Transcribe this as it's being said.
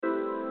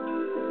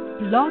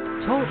Blog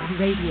Talk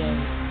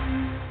Radio.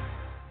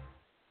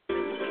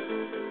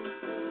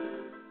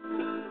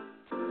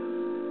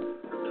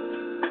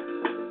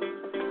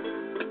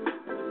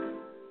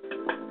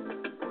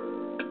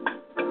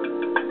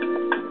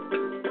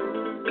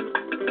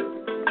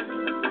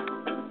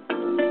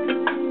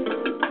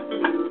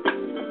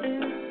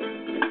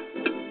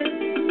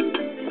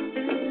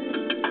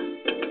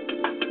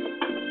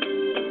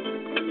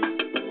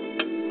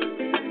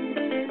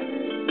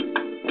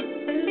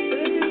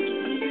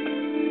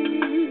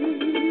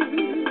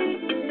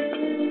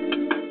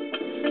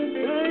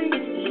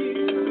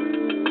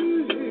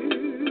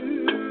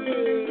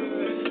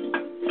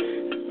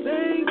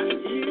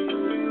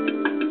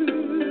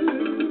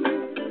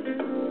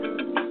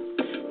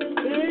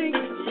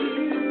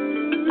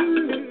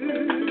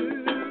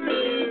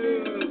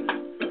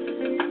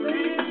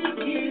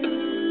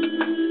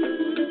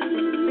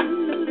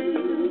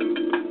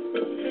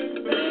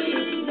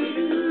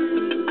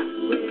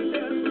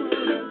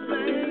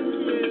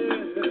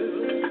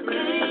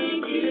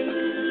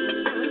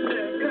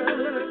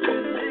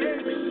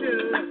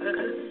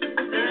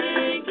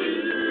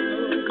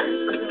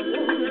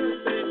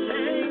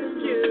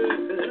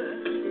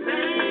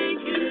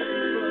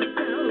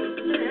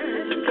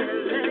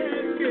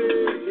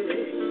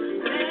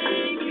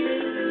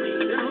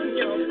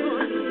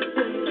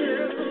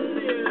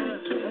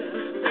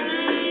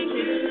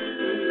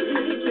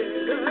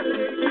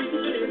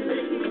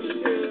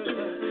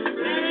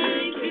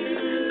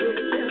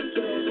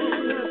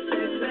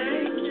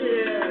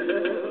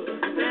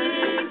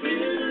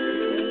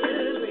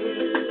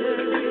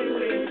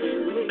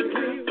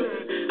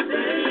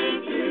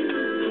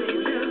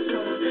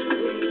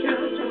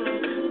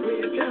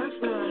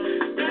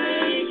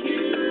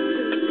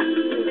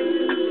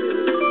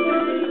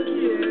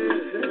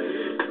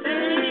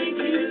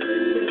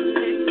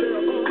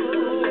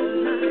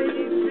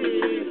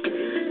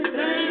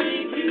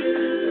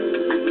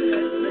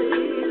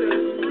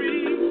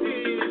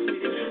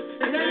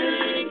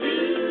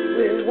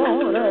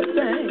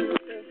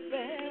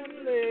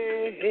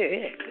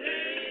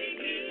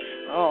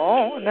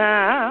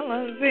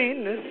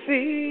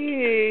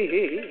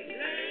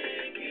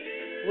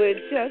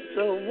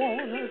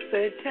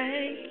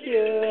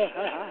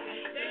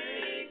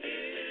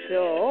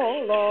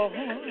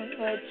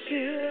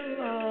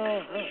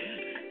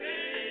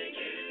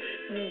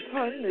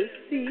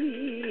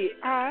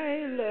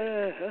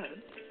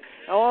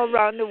 All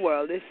around the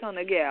world, this son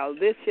of gal,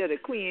 this year the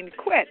Queen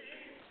Quet,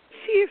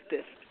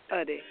 chiefess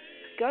of the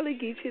Gullah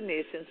Geechee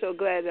Nation. So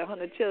glad that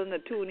 100 children are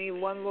tuning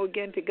in one more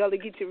again to Gullah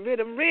Geechee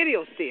Rhythm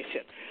Radio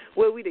Station,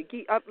 where we the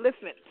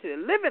upliftment to the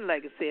living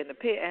legacy and the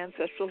pay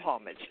ancestral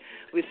homage.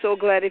 We're so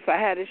glad if I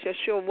had it, your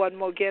show one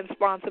more again,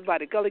 sponsored by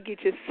the Gullah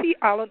Geechee Sea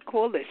Island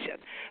Coalition.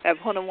 If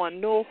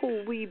one know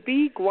who we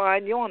be, go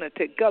on yonder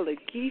to Gullah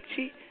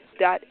Geechee.net.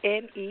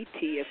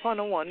 If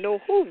you want to know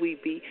who we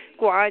be,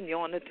 go on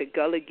yonder to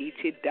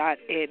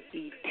GullahGeechee.net.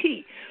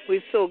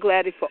 We're so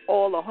glad for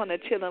all the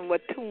 100 children were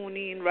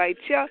tuning in right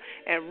here,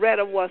 and red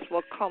of us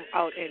will come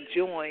out and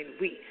join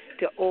we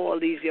to all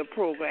these your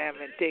program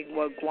and things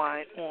what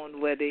going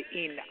on, whether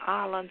in the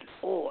islands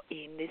or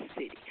in the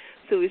city.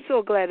 So we're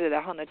so glad that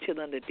 100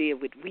 children are there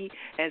with we,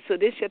 and so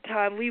this your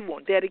time we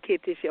want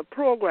dedicate this your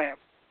program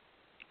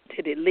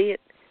to the late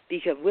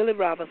Deacon Willie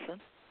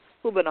Robinson,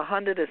 who been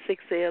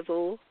 106 years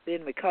old,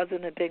 then my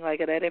cousin and thing like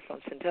that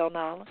from St. Helena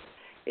Island.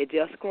 It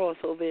just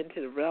crossed over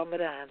into the realm of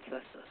the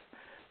ancestors.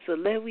 So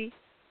let we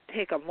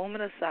take a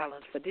moment of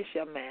silence for this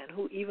young man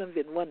who even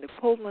been one of the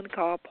Pullman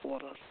car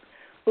porters,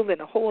 who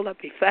been a hold up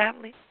his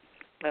family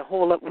and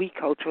hold up we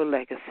cultural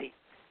legacy.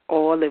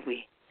 All that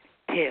we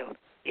till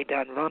it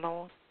done run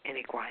on and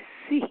it going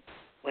to see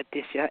what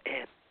this year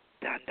end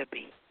done to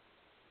be.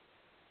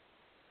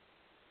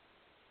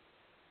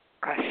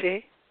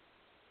 Ashe,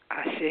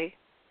 Ashe,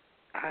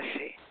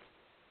 Ashe.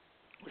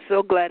 We're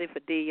so glad for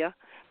Dia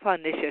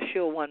upon this your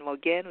show one more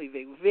again. We've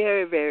been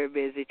very, very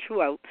busy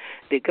throughout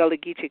the Gullah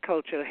Geechee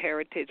Cultural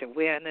Heritage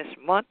Awareness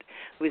Month.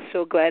 We're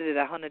so glad that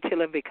 100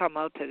 children will come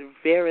out to the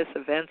various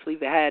events we've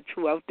had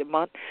throughout the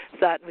month,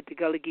 starting with the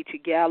Gullah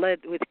Geechee Gala,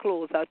 which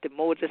closed out the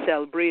Moja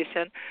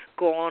celebration,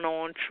 going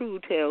on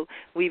through till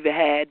we've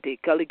had the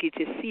Gullah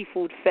Geechee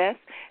Seafood Fest,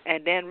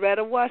 and then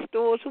rather watch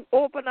those who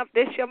opened up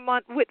this year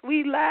month with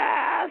we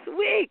last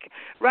week,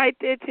 right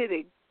there to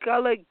the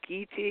Gullah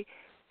Geechee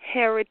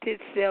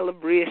Heritage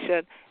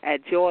Celebration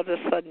at Georgia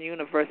Southern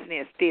University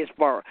in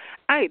Statesboro.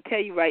 I can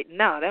tell you right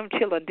now, them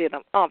children did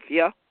them up,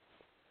 yeah.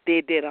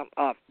 They did them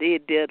up. They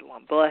did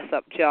one bless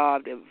up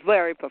job. They're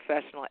very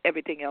professional.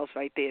 Everything else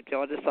right there at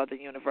Georgia Southern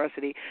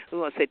University. We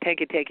want to say thank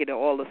you to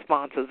all the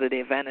sponsors of the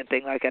event and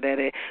things like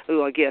that. We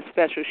want to give a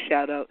special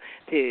shout out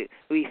to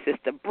we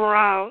Sister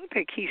Brown,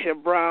 to Keisha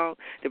Brown,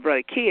 the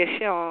brother Kia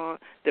Sean,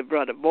 the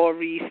brother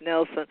Maurice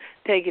Nelson.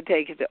 Thank you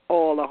to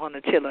all the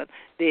 100 children.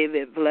 They've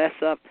been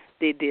blessed up.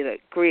 They did a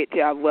great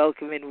job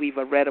welcoming. We've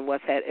already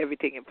had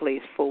everything in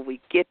place before we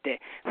get there.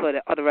 For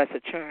the other rest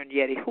of churn,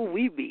 yet who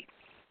we be.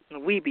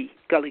 We be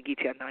Gullah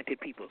Geechee anointed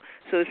people.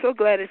 So it's so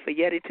glad it's for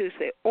Yeti to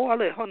say all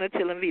the Hona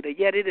Chillin' Vida.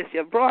 Yeti, this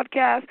your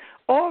broadcast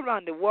all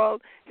around the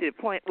world to the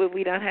point where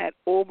we done had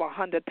over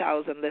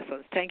 100,000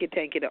 listeners. Thank you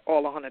to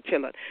all the Hona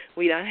Chillin'.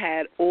 We done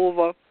had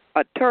over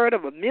a third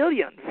of a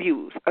million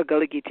views of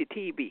Gullah Geechee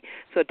TV.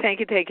 So thank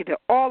you to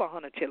all the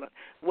Hona Chillin'.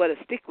 What to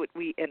stick with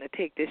we and to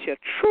take this your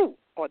true,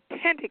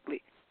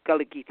 authentically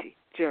Gullah Geechee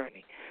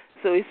journey.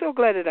 So he's so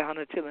glad that the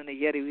Hunter chilling the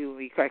Yeti, we will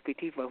be crack with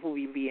teeth for who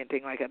we be and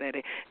things like that.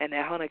 And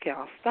that Hunter can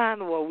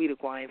stand while we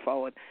going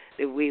forward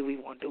the way we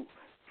want to.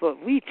 For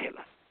we chilling,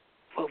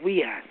 for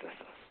we ancestors,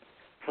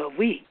 for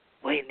we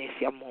waiting this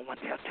your moment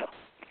to tell.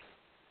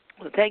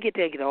 Well, thank you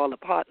to all the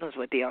partners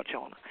with the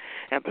China.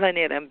 And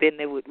plenty of them been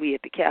there with we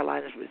at the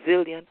Carolinas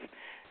Resilience,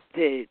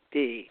 the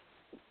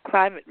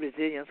Climate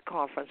Resilience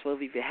Conference where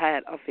we've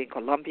had up in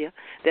Columbia.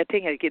 That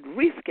thing had to get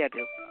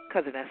rescheduled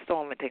because of that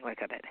storm and things like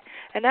that.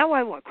 And now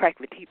I want to crack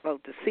the teeth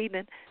out this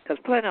evening because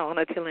plenty of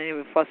honor telling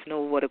even us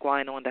know what is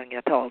going on down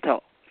here tall.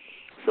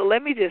 So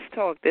let me just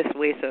talk this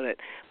way so that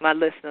my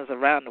listeners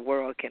around the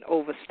world can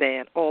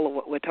understand all of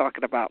what we're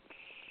talking about.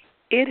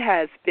 It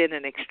has been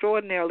an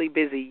extraordinarily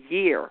busy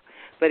year,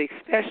 but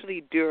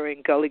especially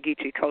during Gullah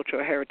Geechee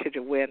Cultural Heritage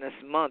Awareness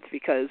Month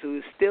because we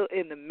were still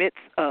in the midst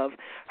of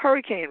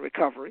hurricane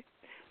recovery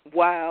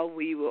while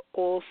we were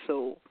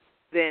also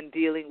then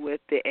dealing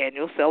with the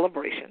annual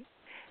celebration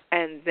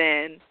and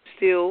then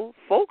still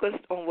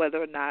focused on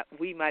whether or not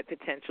we might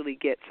potentially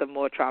get some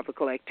more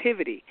tropical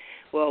activity.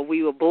 Well,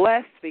 we were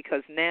blessed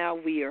because now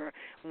we are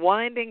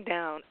winding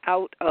down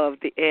out of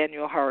the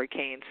annual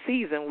hurricane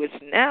season, which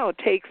now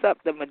takes up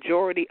the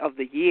majority of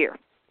the year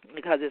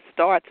because it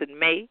starts in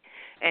May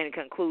and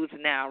concludes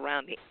now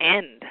around the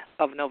end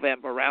of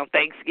November, around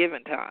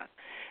Thanksgiving time.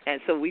 And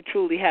so we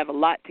truly have a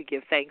lot to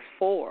give thanks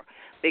for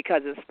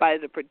because in spite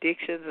of the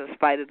predictions, in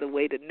spite of the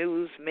way the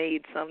news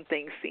made some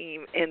things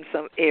seem in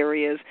some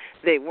areas,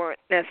 they weren't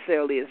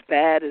necessarily as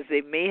bad as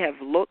they may have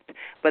looked,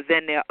 but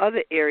then there are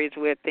other areas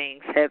where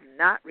things have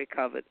not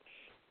recovered,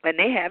 and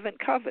they haven't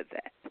covered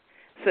that.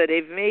 So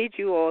they've made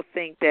you all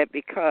think that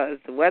because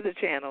the Weather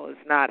Channel is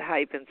not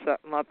hyping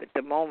something up at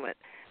the moment,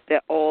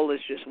 that all is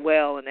just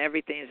well and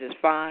everything's just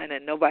fine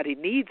and nobody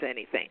needs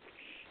anything.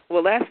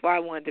 Well, that's why I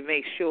wanted to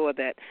make sure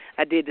that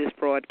I did this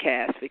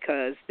broadcast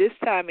because this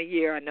time of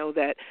year I know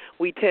that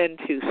we tend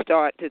to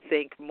start to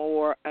think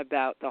more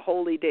about the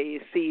holy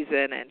days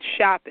season and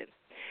shopping,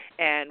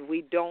 and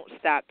we don't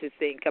stop to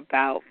think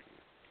about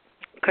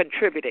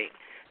contributing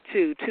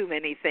to too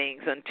many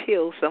things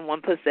until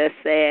someone puts that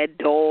sad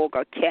dog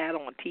or cat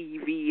on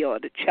TV or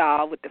the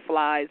child with the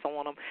flies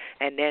on them,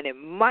 and then it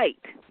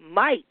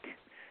might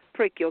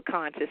prick your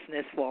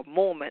consciousness for a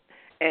moment,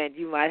 and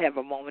you might have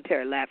a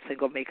momentary lapse and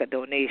go make a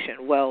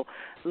donation. Well,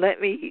 let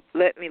me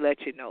let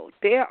you know.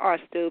 There are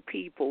still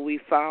people we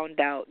found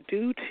out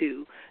due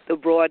to the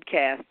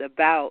broadcast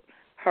about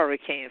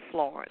Hurricane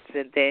Florence,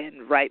 and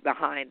then right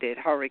behind it,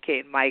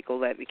 Hurricane Michael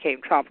that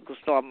became Tropical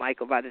Storm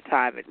Michael by the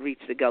time it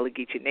reached the Gullah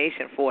Geechee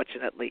Nation,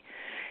 fortunately,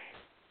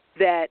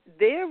 that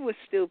there were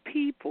still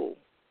people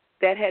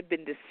that had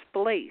been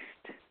displaced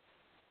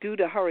due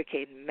to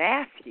Hurricane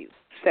Matthew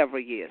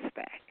several years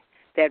back.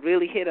 That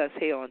really hit us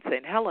here on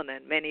St. Helena,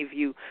 and many of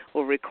you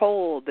will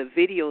recall the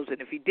videos,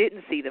 and if you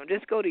didn't see them,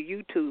 just go to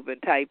YouTube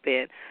and type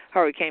in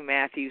Hurricane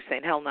Matthew,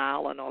 St. Helena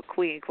Island, or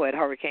Queen Quet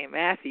Hurricane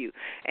Matthew,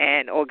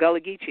 or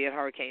Gullah Geechee at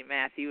Hurricane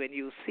Matthew, and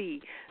you'll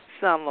see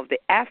some of the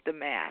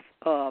aftermath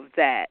of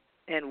that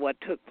and what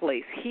took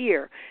place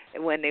here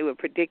when they were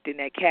predicting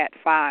that Cat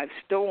 5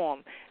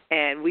 storm.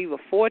 And we were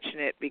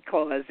fortunate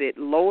because it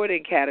lowered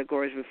in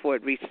categories before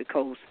it reached the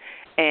coast,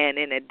 and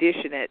in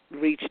addition, it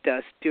reached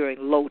us during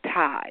low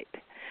tide.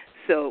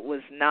 So it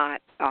was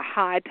not a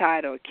high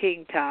tide or a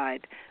king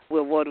tide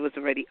where water was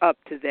already up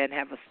to then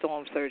have a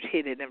storm surge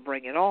hit it and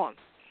bring it on.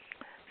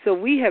 So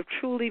we have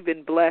truly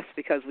been blessed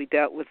because we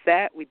dealt with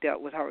that. We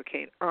dealt with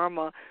Hurricane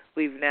Irma.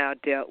 We've now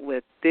dealt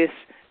with this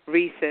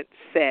recent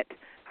set,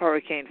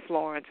 Hurricane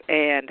Florence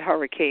and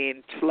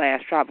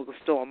Hurricane/Tropical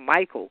Storm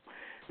Michael,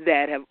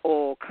 that have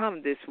all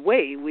come this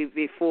way.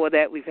 Before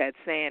that, we've had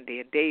Sandy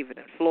and David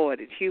and Floyd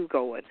and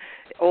Hugo and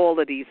all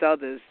of these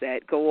others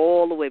that go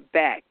all the way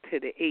back to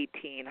the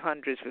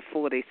 1800s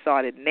before they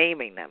started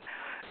naming them.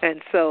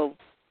 And so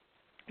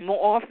more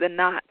often than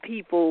not,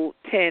 people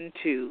tend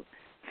to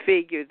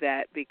figure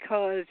that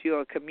because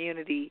you're a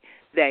community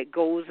that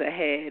goes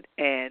ahead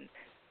and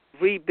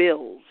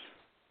rebuilds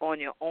on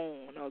your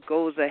own or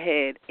goes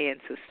ahead and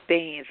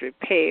sustains,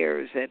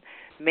 repairs, and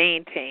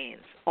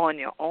maintains on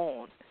your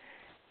own,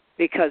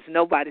 because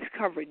nobody's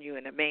covering you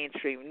in the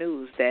mainstream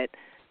news that,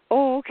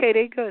 oh, okay,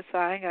 they good, so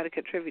I ain't got to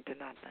contribute to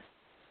nothing.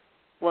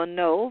 Well,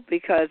 no,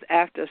 because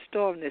after a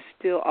storm, there's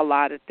still a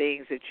lot of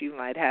things that you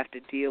might have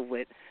to deal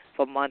with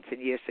for months and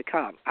years to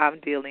come. I'm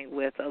dealing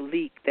with a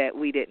leak that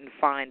we didn't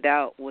find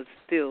out was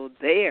still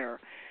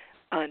there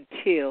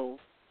until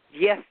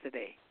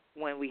yesterday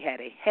when we had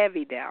a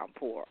heavy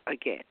downpour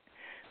again.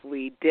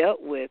 We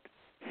dealt with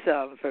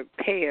some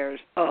repairs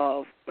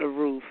of a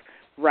roof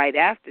right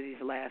after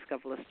these last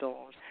couple of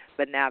storms.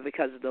 but now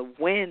because of the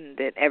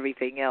wind and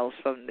everything else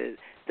from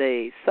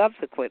the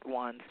subsequent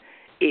ones,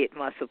 it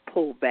must have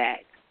pulled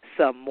back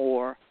some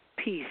more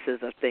pieces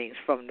of things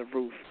from the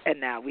roof,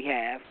 and now we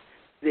have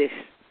this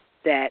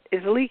that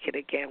is leaking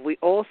again. We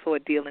also are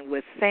dealing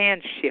with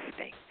sand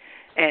shifting,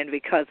 and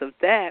because of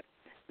that,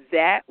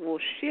 that will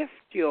shift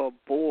your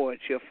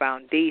boards, your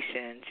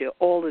foundations,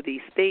 all of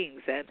these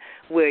things, and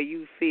where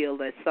you feel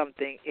that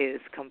something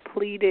is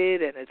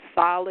completed and it's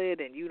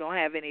solid and you don't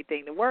have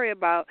anything to worry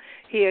about,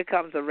 here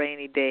comes a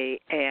rainy day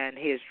and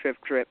here's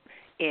drip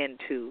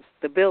into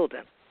the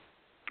building.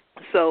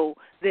 So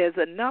there's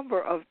a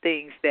number of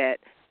things that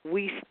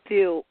we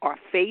still are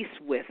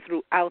faced with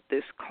throughout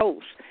this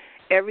coast.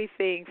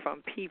 Everything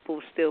from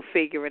people still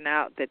figuring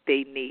out that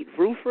they need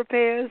roof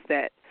repairs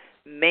that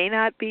may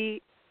not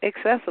be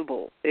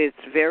accessible. It's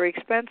very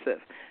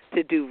expensive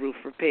to do roof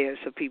repairs,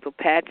 so people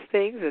patch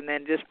things and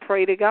then just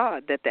pray to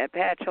God that that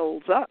patch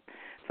holds up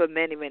for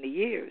many, many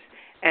years.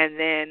 And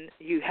then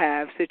you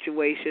have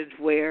situations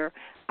where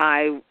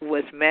I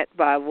was met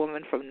by a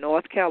woman from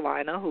North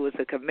Carolina who was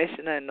a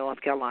commissioner in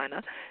North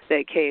Carolina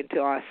that came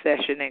to our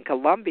session in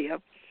Columbia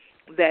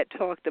that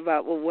talked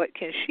about, well, what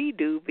can she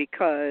do,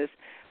 because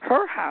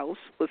her house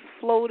was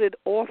floated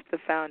off the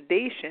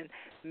foundation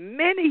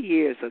many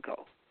years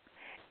ago.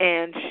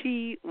 And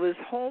she was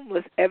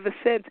homeless ever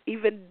since.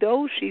 Even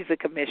though she's a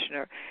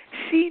commissioner,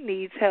 she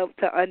needs help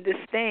to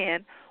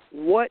understand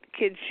what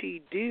can she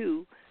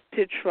do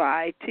to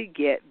try to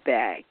get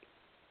back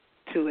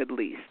to at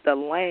least the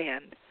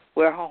land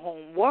where her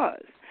home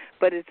was.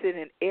 But it's in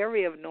an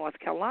area of North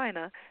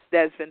Carolina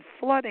that's been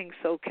flooding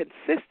so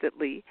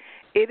consistently,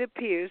 it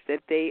appears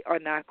that they are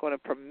not going to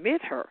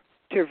permit her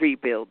to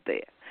rebuild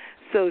there.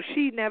 So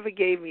she never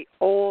gave me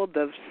all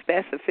the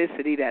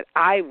specificity that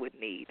I would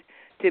need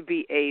to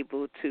be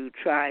able to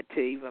try to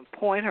even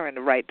point her in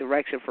the right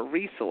direction for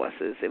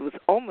resources. It was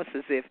almost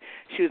as if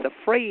she was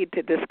afraid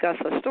to discuss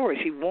her story.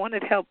 She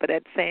wanted help, but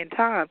at the same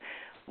time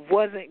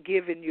wasn't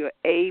giving you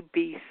A,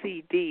 B,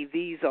 C, D,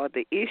 these are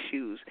the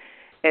issues,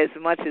 as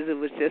much as it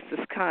was just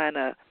this kind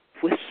of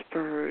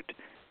whispered,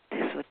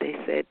 this is what they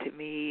said to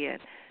me, and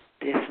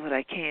this is what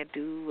I can't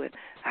do, and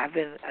I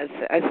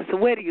said, so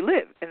where do you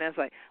live? And I was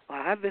like,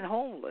 well, I've been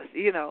homeless,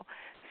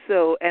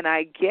 So, and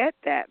I get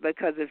that,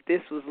 because if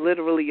this was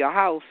literally your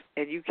house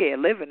and you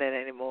can't live in it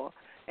anymore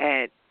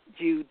and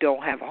you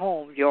don't have a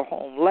home, you're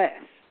homeless.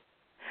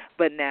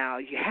 But now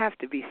you have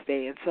to be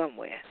staying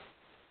somewhere.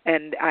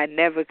 And I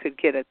never could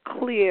get a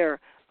clear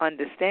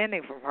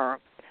understanding from her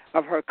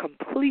of her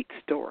complete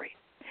story.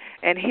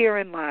 And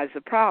herein lies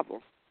the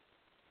problem.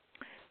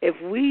 If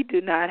we do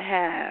not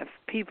have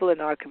people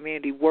in our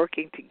community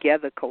working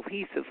together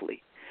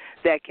cohesively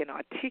that can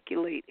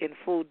articulate in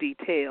full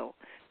detail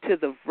to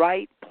the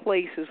right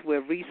places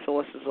where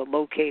resources are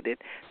located,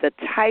 the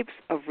types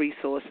of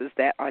resources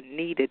that are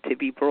needed to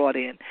be brought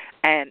in,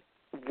 and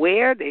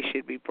where they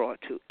should be brought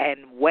to, and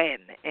when,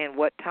 and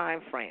what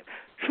time frame,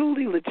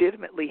 truly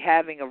legitimately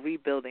having a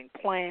rebuilding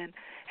plan,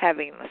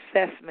 having an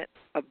assessment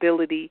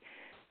ability,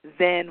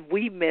 then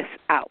we miss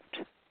out.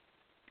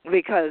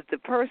 Because the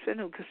person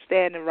who's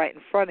standing right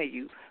in front of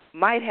you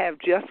might have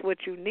just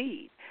what you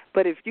need.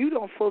 But if you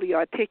don't fully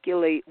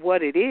articulate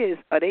what it is,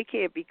 or they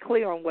can't be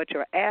clear on what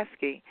you're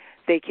asking,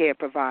 they can't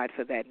provide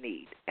for that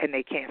need, and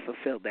they can't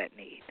fulfill that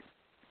need.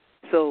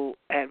 So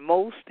at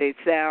most, they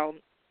sound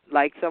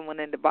like someone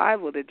in the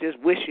Bible that just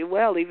wish you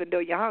well even though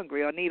you're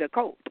hungry or need a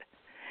coat,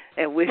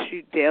 and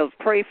they'll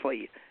pray for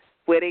you,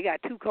 where they got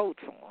two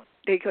coats on.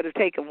 They could have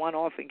taken one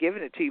off and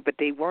given it to you, but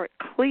they weren't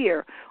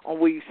clear on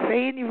were you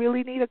saying you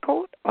really need a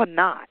coat or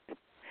not.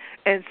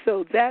 And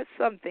so that's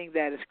something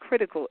that is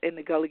critical in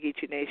the Gullah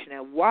Geechee Nation,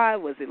 and why I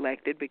was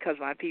elected, because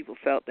my people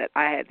felt that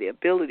I had the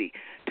ability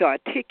to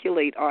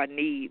articulate our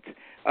needs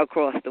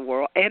across the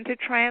world and to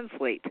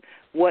translate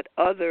what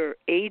other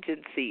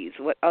agencies,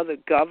 what other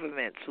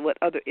governments, what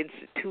other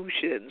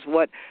institutions,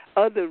 what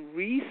other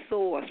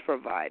resource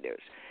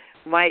providers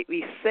might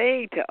be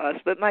saying to us,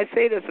 but might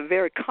say that's a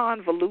very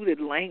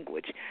convoluted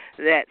language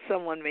that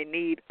someone may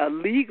need a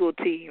legal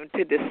team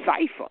to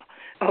decipher,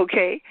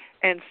 okay?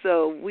 And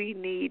so we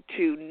need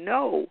to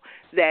know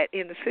that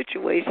in a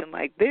situation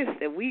like this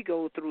that we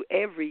go through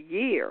every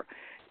year,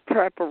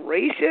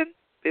 preparation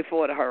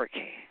before the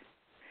hurricane,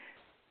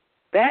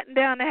 batten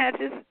down the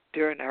hatches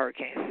during the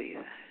hurricane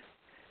season.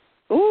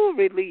 Ooh,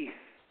 relief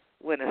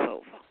when it's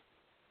over.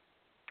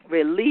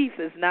 Relief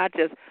is not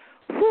just,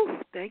 whew,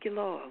 thank you,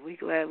 Lord, we're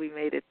glad we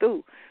made it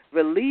through.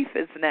 Relief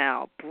is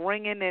now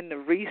bringing in the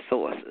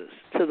resources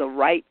to the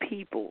right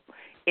people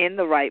in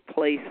the right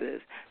places,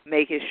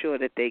 making sure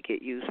that they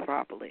get used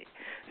properly.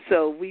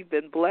 So we've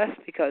been blessed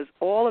because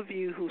all of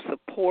you who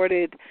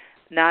supported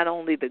not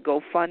only the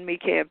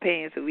GoFundMe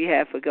campaigns that we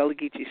have for Gullah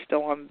Geechee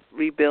storm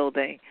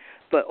rebuilding,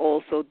 but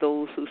also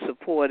those who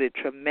supported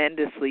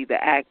tremendously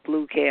the Act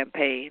Blue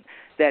campaign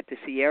that the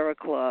Sierra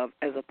Club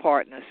as a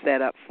partner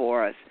set up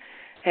for us.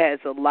 has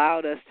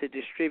allowed us to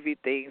distribute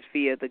things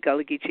via the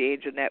Gullah Geechee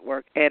Angel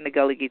Network and the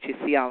Gullah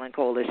Geechee Sea Island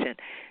Coalition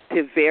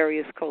to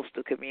various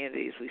coastal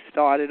communities. We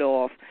started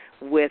off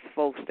with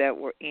folks that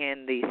were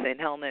in the St.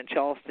 Helena and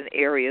Charleston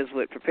areas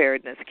with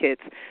preparedness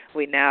kits.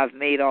 We now have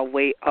made our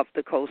way up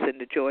the coast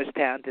into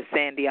Georgetown to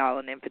Sandy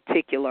Island in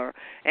particular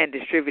and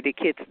distributed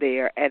kits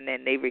there, and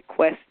then they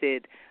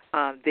requested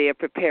their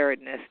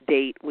preparedness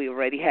date. We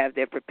already have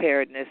their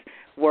preparedness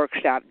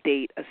workshop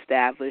date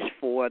established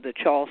for the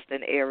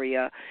Charleston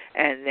area,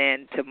 and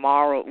then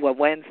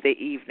Wednesday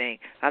evening,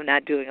 I'm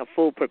not doing a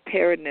full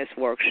preparedness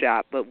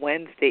workshop, but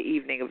Wednesday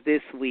evening of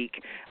this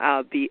week,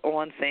 I'll be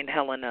on St.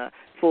 Helena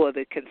for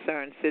the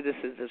Concerned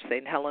Citizens of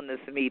St. Helena's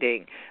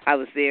meeting. I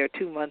was there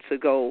 2 months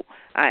ago.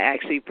 I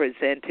actually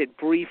presented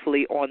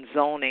briefly on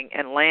zoning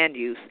and land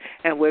use,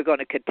 and we're going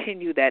to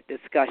continue that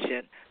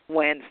discussion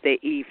Wednesday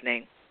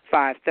evening,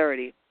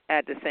 5:30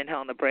 at the St.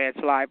 Helena Branch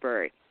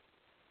Library.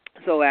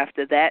 So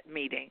after that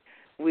meeting,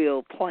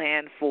 we'll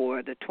plan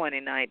for the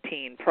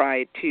 2019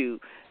 prior to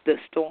the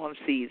storm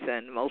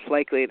season, most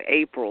likely in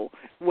April,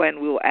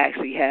 when we'll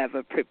actually have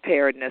a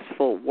preparedness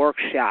full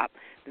workshop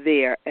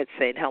there at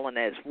St.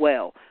 Helena as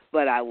well.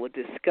 But I will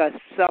discuss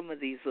some of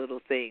these little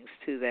things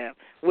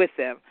with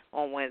them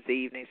on Wednesday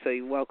evening, so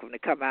you're welcome to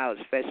come out,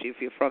 especially if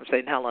you're from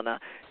St. Helena.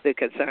 The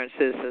Concerned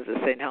Citizens of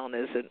St.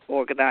 Helena is an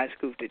organized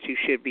group that you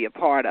should be a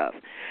part of.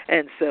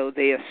 And so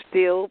they are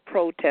still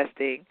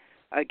protesting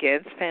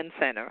against Penn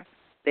Center.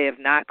 They have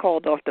not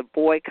called off the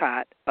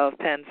boycott of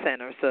Penn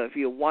Center. So if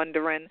you're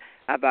wondering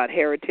about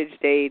Heritage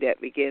Day that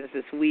begins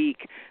this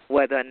week,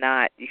 whether or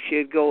not you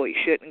should go or you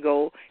shouldn't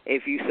go,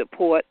 if you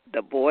support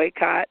the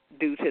boycott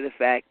due to the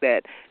fact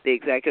that the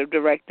executive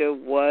director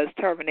was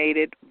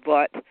terminated,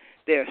 but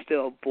there are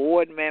still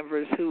board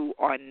members who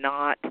are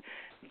not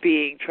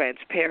being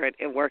transparent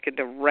and working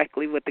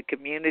directly with the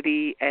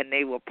community, and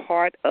they were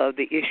part of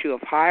the issue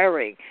of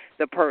hiring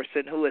the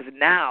person who has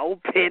now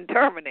been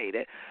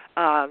terminated,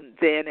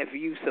 then if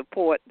you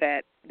support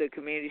that, the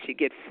community should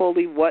get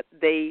fully what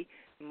they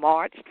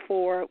marched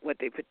for, what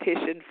they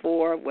petitioned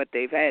for, what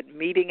they've had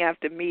meeting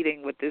after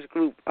meeting with this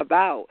group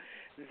about,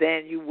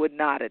 then you would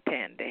not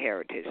attend the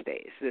Heritage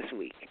Days this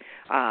week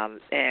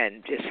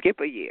and just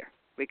skip a year,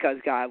 because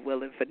God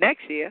willing, for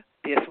next year,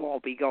 this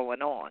won't be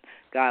going on.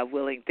 God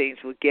willing, things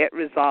will get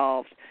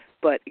resolved,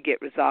 but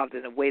get resolved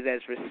in a way that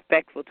is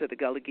respectful to the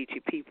Gullah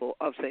Geechee people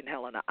of St.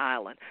 Helena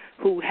Island,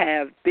 who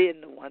have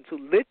been the ones who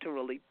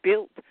literally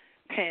built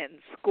Penn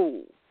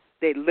School.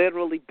 They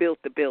literally built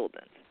the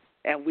buildings,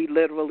 and we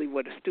literally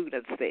were the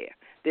students there.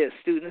 There's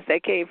students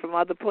that came from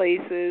other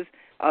places,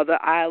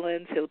 other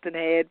islands, Hilton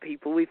Head,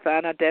 people we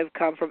found out that have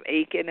come from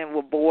Aiken and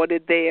were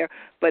boarded there,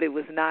 but it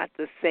was not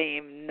the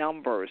same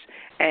numbers.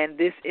 And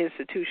this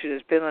institution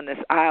has been on this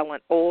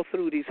island all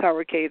through these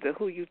hurricanes, and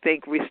who you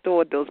think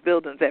restored those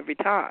buildings every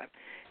time?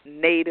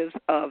 Natives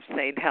of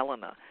St.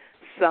 Helena.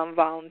 Some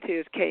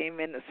volunteers came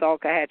in. The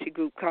Salkehatchie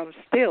group comes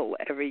still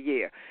every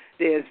year.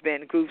 There's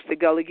been groups the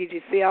Gullah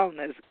Geechee Sea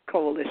Island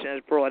Coalition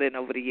has brought in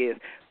over the years,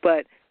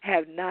 but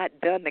have not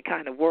done the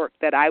kind of work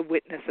that I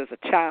witnessed as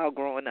a child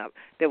growing up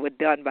that were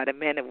done by the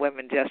men and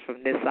women just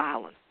from this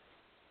island.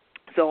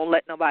 So don't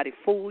let nobody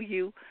fool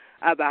you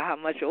about how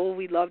much,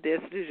 we love the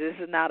institution.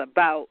 This is not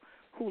about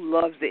who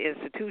loves the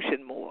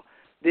institution more.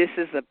 This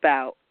is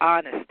about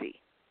honesty,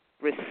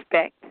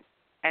 respect,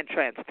 and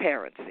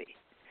transparency.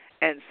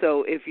 And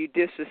so if you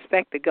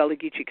disrespect the Gullah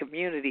Geechee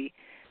community,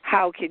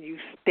 how can you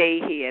stay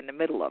here in the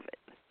middle of it?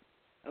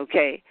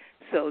 Okay?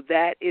 So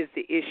that is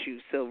the issue.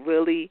 So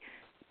really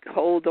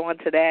hold on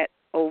to that,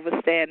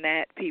 overstand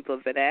that. People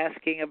have been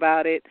asking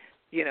about it.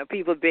 You know,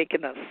 people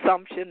making an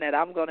assumption that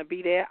I'm going to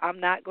be there. I'm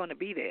not going to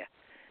be there.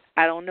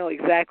 I don't know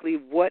exactly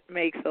what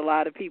makes a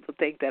lot of people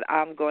think that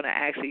I'm going to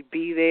actually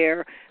be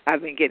there.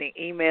 I've been getting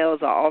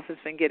emails. Our office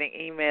has been getting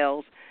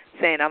emails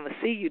saying I'm going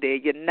to see you there.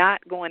 You're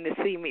not going to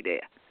see me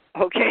there.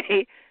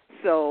 Okay?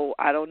 So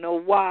I don't know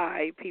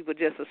why people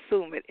just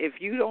assume it. If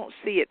you don't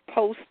see it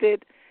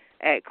posted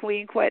at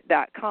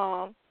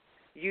queenquet.com,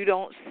 you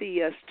don't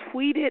see us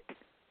tweet it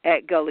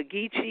at Gullah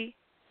Geechee,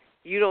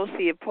 you don't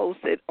see it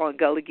posted on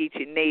Gullah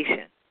Geechee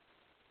Nation,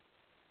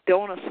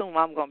 don't assume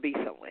I'm going to be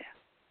somewhere,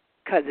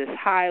 because it's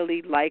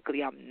highly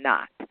likely I'm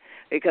not.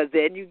 Because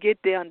then you get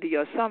there under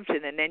your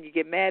assumption, and then you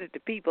get mad at the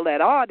people that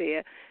are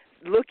there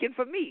looking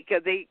for me,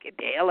 because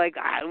they're like,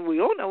 we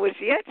don't know where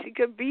she at. She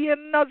could be in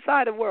another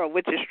side of the world,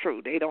 which is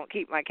true. They don't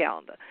keep my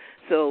calendar.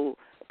 So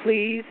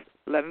please,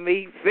 let me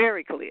be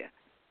very clear.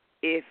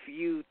 If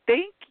you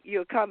think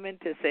you're coming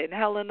to St.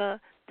 Helena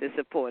to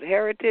support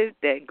Heritage,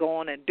 then go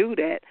on and do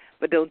that.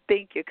 But don't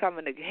think you're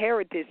coming to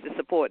Heritage to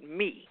support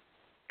me,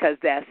 because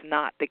that's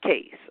not the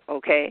case,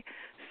 okay?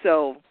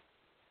 So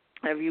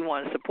if you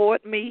want to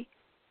support me,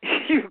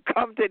 you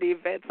come to the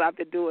events. I've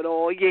been doing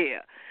all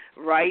year.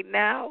 Right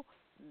now,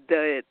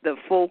 the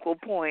focal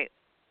point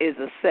is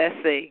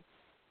assessing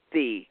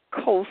the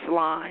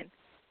coastline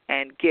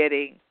and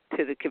getting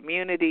to the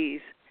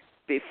communities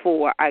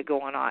before I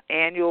go on our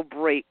annual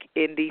break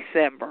in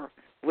December,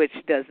 which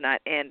does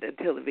not end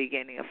until the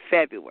beginning of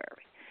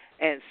February.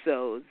 And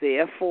so,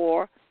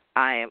 therefore,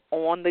 I am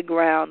on the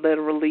ground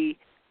literally.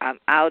 I'm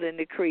out in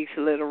the creeks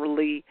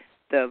literally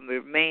the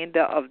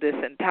remainder of this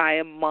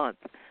entire month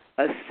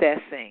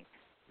assessing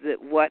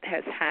what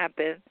has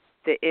happened,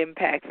 the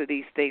impacts of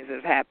these things that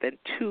have happened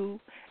to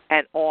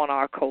and on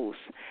our coast.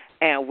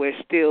 And we're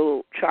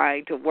still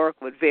trying to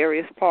work with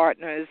various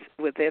partners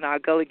within our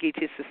Gullah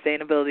Geechee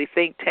Sustainability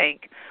Think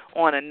Tank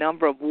on a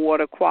number of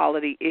water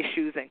quality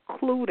issues,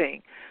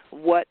 including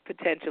what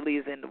potentially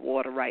is in the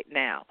water right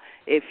now.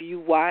 If you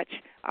watch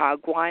our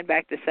Going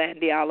Back to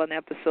Sandy Island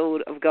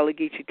episode of Gullah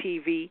Geechee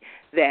TV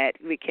that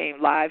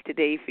became live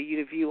today for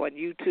you to view on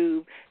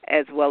YouTube,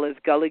 as well as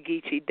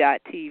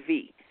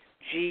GullahGeechee.tv,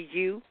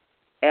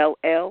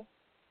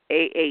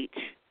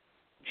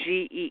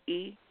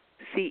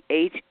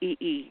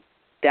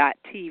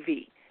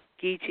 GullahGeechee.TV.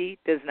 Geechee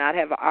does not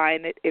have an I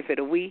in it. If it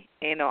a we,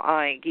 ain't no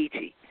I in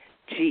Geechee.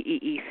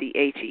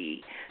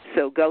 Geechee.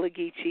 So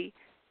GullahGeechee.tv.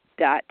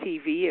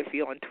 If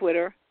you're on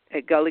Twitter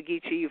at Gullah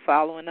Geechee, you're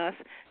following us,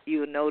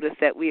 you'll notice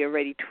that we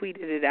already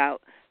tweeted it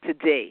out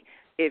today.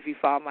 If you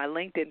follow my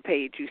LinkedIn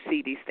page, you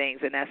see these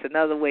things, and that's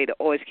another way to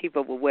always keep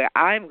up with where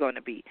I'm going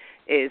to be,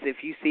 is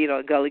if you see it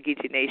on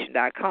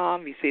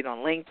GullahGeecheeNation.com, you see it on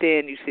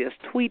LinkedIn, you see us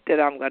tweet that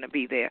I'm going to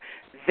be there,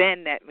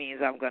 then that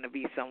means I'm going to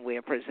be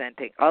somewhere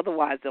presenting.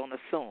 Otherwise, don't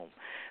assume,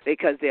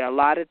 because there are a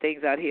lot of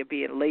things out here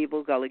being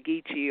labeled Gullah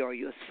Geechee, or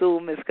you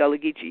assume it's Gullah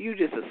Geechee. You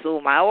just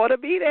assume I ought to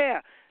be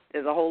there.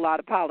 There's a whole lot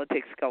of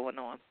politics going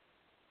on.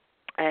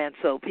 And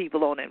so people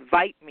don't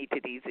invite me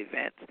to these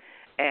events.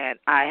 And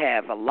I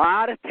have a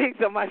lot of things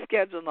on my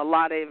schedule and a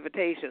lot of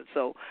invitations,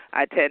 so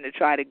I tend to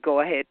try to go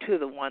ahead to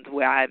the ones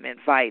where I'm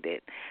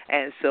invited.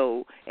 And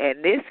so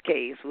in this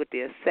case, with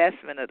the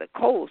assessment of the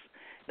coast,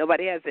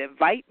 nobody has to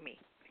invite me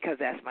because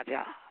that's my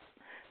job,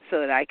 so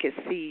that I can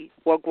see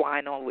what's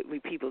going on with me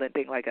people and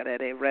things like that.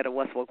 They read of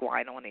what's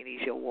going on in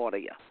these water.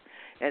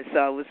 And so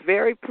I was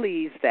very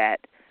pleased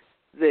that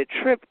the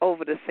trip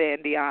over to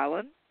Sandy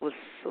Island was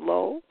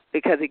slow,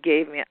 because it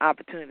gave me an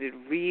opportunity to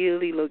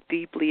really look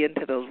deeply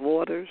into those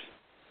waters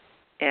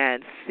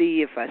and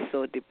see if I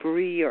saw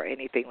debris or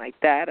anything like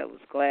that. I was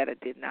glad I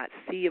did not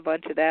see a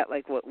bunch of that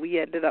like what we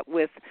ended up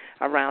with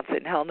around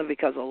St. Helena,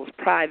 because those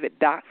private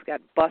docks got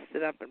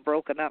busted up and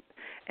broken up,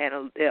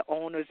 and their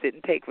owners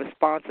didn't take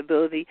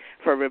responsibility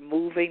for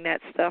removing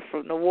that stuff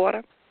from the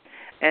water.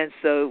 And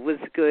so it was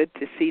good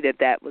to see that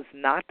that was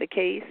not the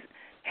case,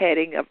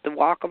 heading up to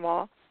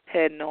Waccamaw,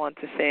 heading on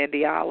to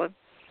Sandy Island.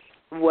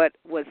 What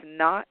was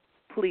not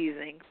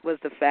pleasing was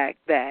the fact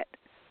that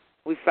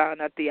we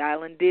found out the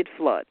island did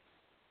flood.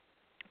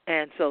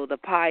 And so the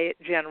Pyatt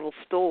General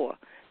Store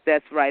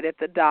that's right at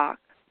the dock,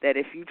 that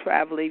if you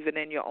travel even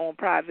in your own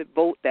private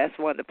boat, that's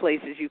one of the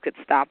places you could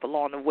stop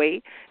along the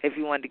way. If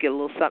you wanted to get a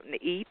little something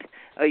to eat,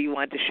 or you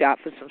wanted to shop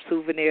for some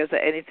souvenirs or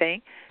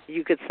anything,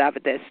 you could stop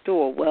at that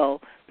store.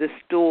 Well, the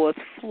store's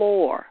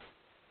floor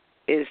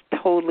is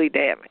totally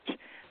damaged,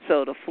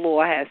 so the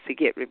floor has to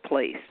get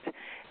replaced.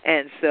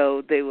 And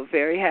so they were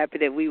very happy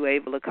that we were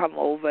able to come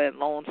over and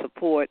loan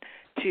support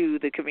to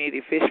the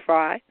Community Fish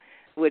Fry,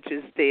 which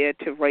is there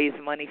to raise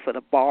money for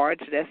the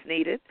barge that's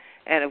needed.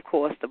 And, of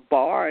course, the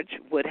barge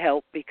would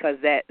help because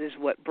that is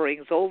what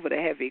brings over the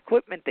heavy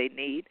equipment they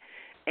need,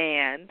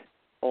 and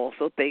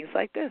also things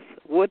like this,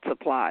 wood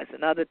supplies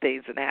and other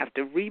things, and have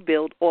to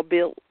rebuild or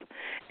build.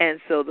 And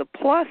so the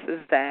plus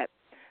is that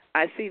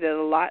I see that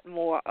a lot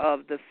more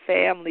of the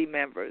family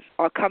members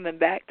are coming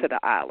back to the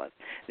island.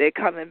 They're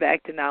coming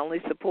back to not only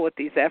support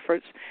these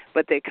efforts,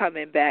 but they're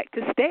coming back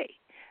to stay.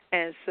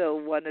 And so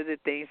one of the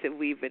things that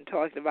we've been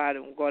talking about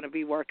and we're going to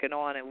be working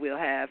on, and we'll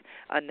have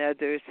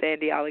another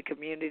Sandy Island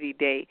Community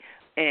Day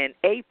in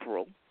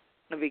April,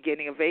 the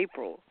beginning of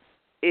April,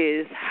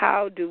 is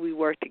how do we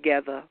work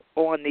together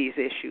on these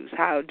issues?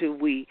 How do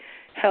we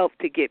help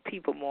to get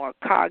people more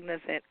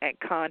cognizant and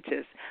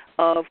conscious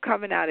of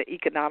coming out and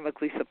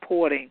economically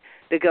supporting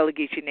the Gullah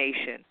Geechee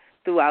Nation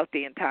throughout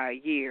the entire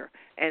year?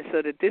 And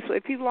so that this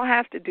way people don't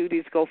have to do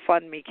these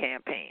GoFundMe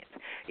campaigns.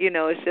 You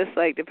know, it's just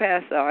like the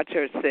pastor of our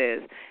church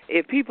says,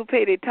 if people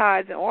pay their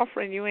tithes and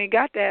offering, you ain't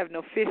got to have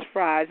no fish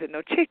fries and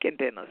no chicken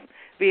dinners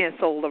being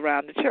sold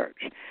around the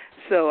church.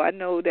 So I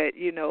know that,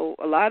 you know,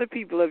 a lot of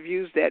people have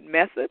used that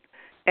method,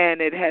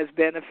 and it has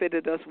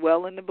benefited us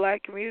well in the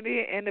black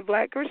community and the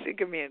black Christian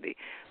community.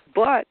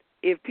 But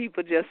if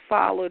people just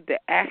followed the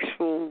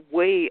actual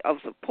way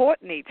of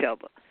supporting each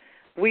other,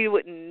 we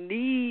wouldn't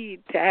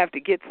need to have to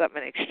get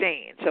something in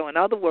exchange. So in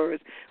other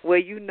words, where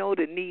you know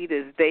the need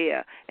is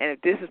there, and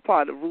if this is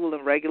part of the rule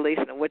and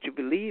regulation of what you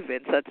believe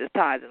in, such as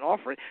tithes and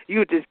offering, you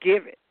would just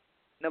give it.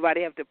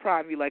 Nobody have to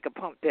prime you like a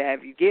pump to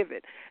have you give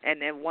it.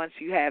 And then once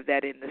you have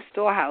that in the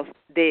storehouse,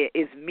 there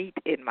is meat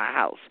in my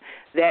house.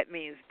 That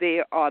means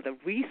there are the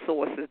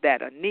resources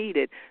that are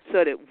needed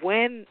so that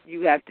when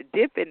you have to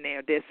dip in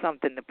there, there's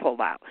something to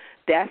pull out.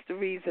 That's the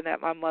reason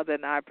that my mother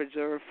and I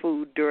preserve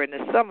food during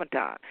the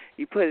summertime.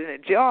 You put it in a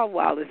jar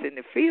while it's in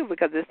the field,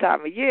 because this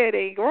time of year it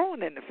ain't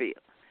growing in the field.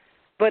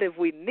 But if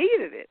we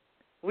needed it,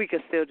 we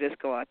could still just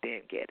go out there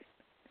and get it.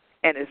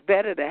 And it's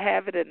better to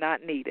have it and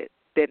not need it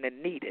than to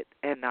need it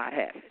and not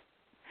have it.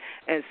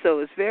 And so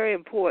it's very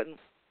important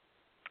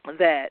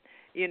that,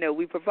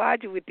 we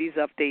provide you with these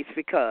updates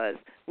because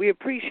we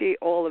appreciate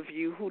all of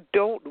you who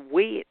don't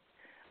wait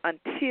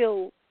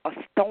until a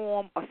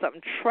storm or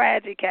something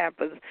tragic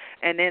happens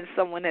and then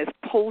someone is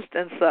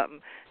posting something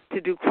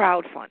to do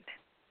crowdfunding.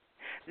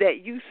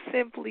 That you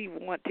simply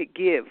want to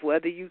give,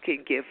 whether you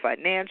can give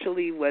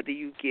financially, whether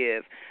you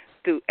give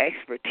through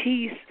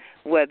expertise,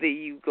 whether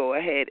you go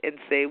ahead and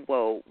say,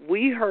 well,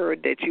 we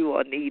heard that you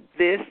all need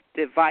this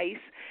device,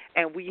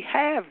 and we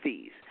have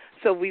these,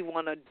 so we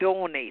want to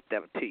donate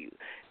them to you.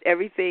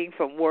 Everything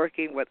from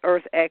working with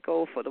Earth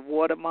Echo for the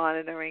water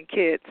monitoring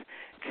kits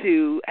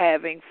to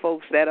having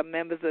folks that are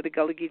members of the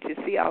Gullah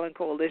Geechee Sea Island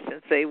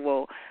Coalition say,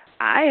 well,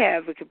 I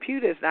have a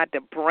computer. It's not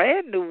the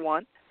brand new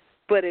one,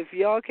 but if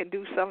y'all can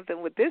do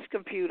something with this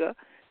computer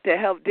to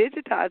help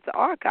digitize the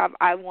archive,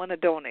 I want to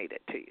donate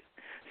it to you.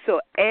 So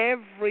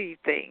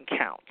everything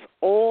counts.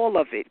 All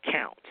of it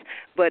counts.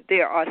 But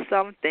there are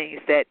some things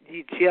that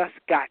you just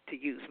got to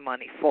use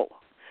money for.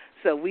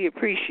 So we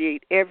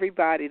appreciate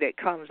everybody that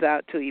comes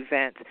out to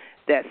events,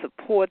 that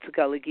supports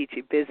Gullah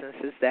Geechee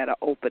businesses that are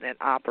open and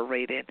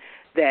operating,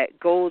 that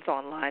goes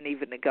online,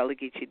 even to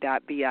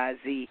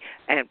gullahgeechee.biz,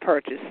 and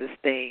purchases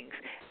things,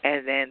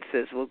 and then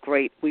says, well,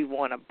 great, we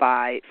want to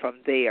buy it from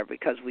there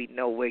because we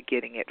know we're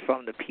getting it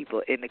from the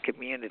people in the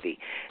community,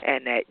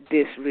 and that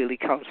this really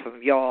comes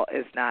from y'all.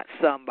 It's not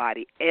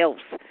somebody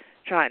else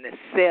trying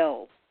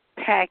to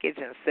package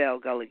and sell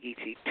Gullah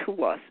Geechee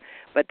to us,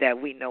 but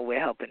that we know we're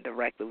helping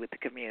directly with the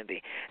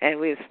community. And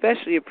we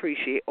especially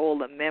appreciate all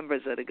the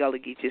members of the Gullah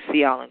Geechee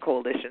Sea Island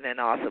Coalition and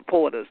our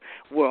supporters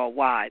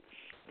worldwide,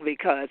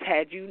 because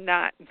had you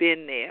not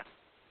been there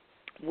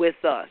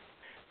with us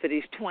for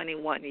these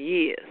 21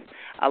 years,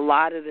 a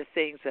lot of the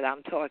things that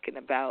I'm talking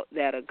about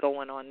that are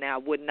going on now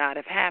would not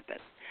have happened.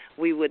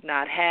 We would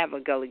not have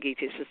a Gullah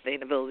Geechee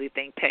sustainability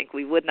think tank.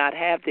 We would not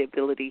have the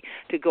ability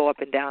to go up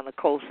and down the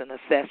coast and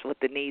assess what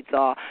the needs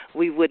are.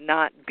 We would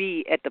not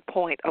be at the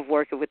point of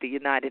working with the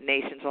United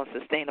Nations on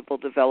sustainable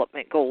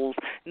development goals.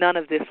 None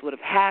of this would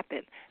have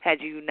happened had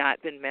you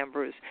not been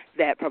members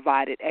that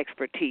provided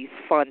expertise,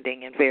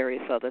 funding, and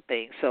various other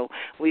things. So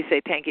we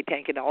say thank you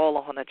to all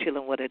of Hana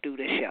Chillin' what I do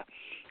this year.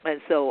 And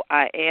so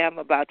I am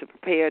about to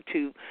prepare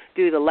to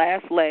do the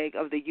last leg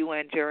of the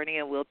UN journey,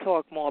 and we'll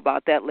talk more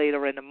about that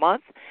later in the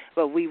month.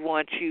 But we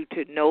want you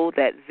to know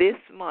that this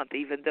month,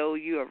 even though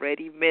you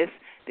already missed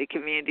the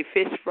community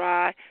fish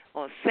fry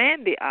on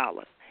Sandy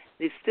Island,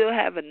 you still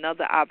have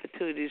another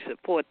opportunity to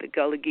support the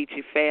Gullah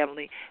Geechee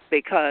family,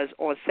 because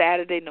on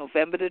Saturday,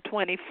 November the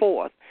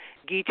 24th,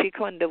 Geechee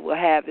Kunda will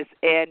have its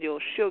annual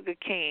Sugar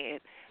Cane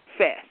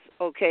Fest.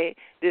 Okay,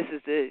 this is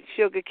the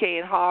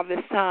sugarcane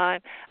harvest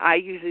time. I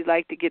usually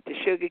like to get the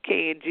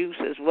sugarcane juice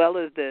as well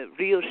as the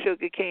real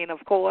sugarcane,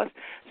 of course.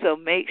 So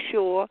make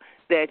sure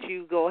that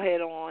you go ahead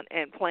on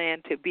and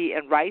plan to be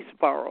in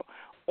Riceboro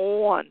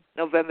on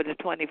November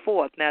the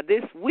 24th. Now,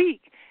 this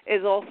week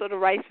is also the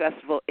Rice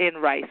Festival in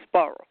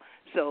Riceboro.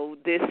 So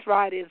this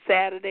Friday and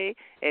Saturday,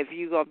 if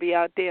you're going to be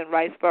out there in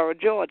Riceboro,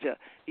 Georgia,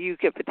 you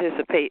can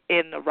participate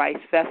in the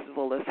Rice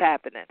Festival that's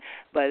happening.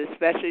 But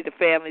especially the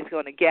family's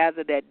going to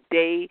gather that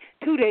day,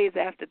 2 days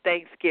after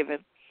Thanksgiving,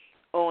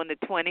 on the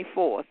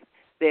 24th.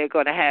 They're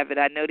going to have it.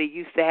 I know they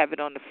used to have it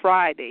on the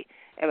Friday,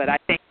 but I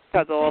think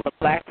because of all the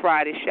Black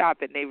Friday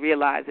shopping, they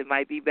realize it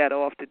might be better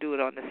off to do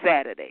it on the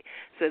Saturday.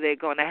 So they're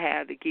going to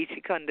have the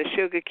Geechee Kunda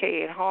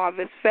Sugarcane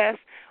Harvest Fest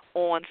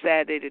on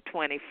Saturday the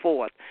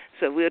 24th.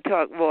 So we'll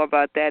talk more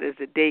about that as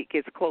the date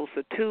gets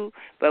closer to,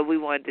 but we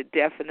wanted to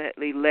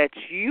definitely let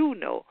you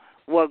know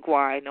what's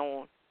going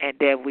on, and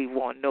then we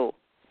want to know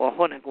what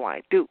Hana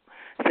going do.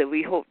 So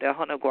we hope that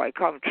Hana going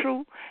come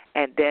true,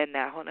 and then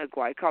that Hana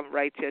going come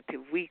right here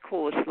to we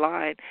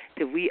coastline,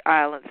 to we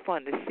islands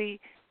from the sea,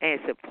 and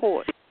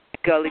support the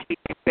Gullah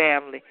Geechee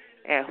family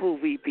and who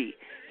we be.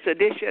 So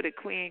this year the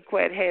Queen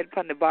Quet head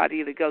from the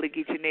body of the Gullah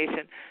Geechee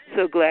Nation.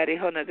 So glad they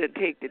Hana to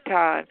take the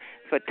time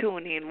for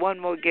tuning in one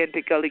more again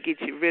to Gullah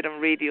Geechee Rhythm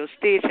Radio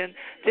Station.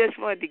 Just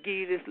wanted to give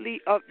you this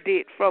lead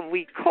update from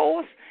we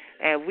coast,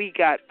 and we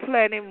got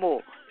plenty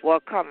more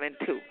what coming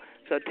too.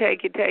 So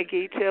thank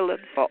you, children,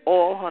 for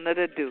all Hana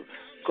to do.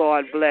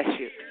 God bless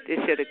you. This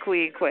year the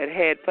Queen Quet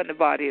head from the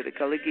body of the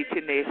Gullah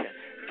Geechee Nation.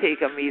 Take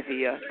them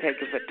easier. Thank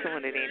you for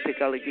tuning in to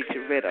Gullah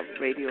Geechee Rhythm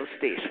Radio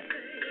Station.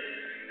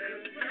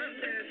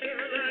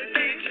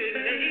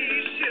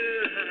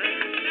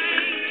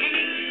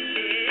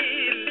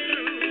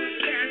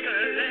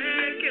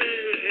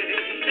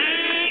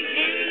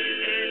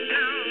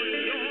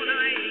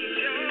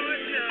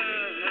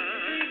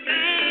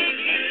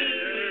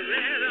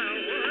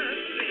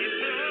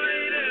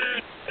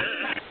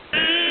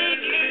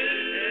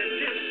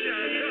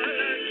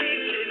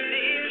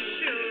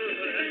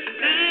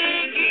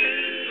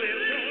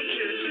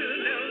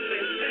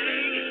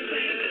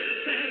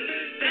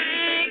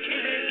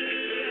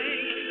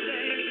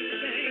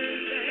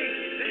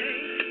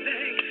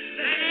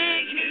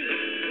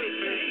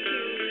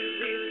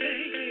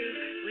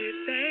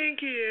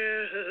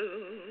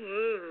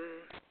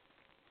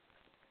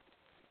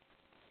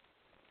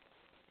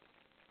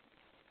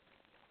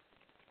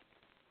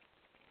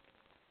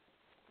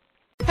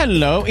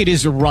 Hello, it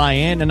is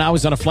Ryan, and I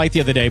was on a flight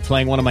the other day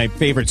playing one of my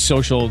favorite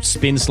social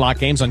spin slot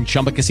games on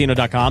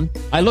ChumbaCasino.com.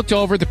 I looked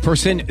over at the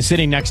person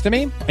sitting next to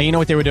me, and you know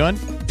what they were doing?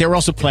 They were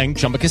also playing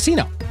Chumba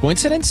Casino.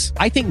 Coincidence?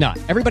 I think not.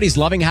 Everybody's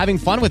loving having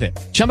fun with it.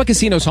 Chumba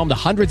Casino is home to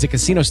hundreds of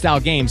casino-style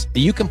games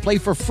that you can play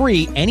for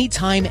free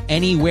anytime,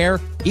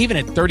 anywhere, even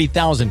at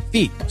 30,000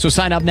 feet. So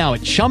sign up now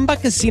at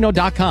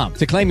ChumbaCasino.com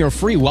to claim your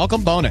free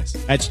welcome bonus.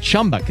 That's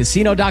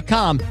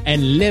ChumbaCasino.com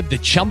and live the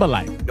Chumba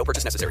life. No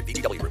purchase necessary.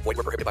 VGW Group. Void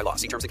where prohibited by law.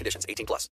 See terms and conditions. 18+.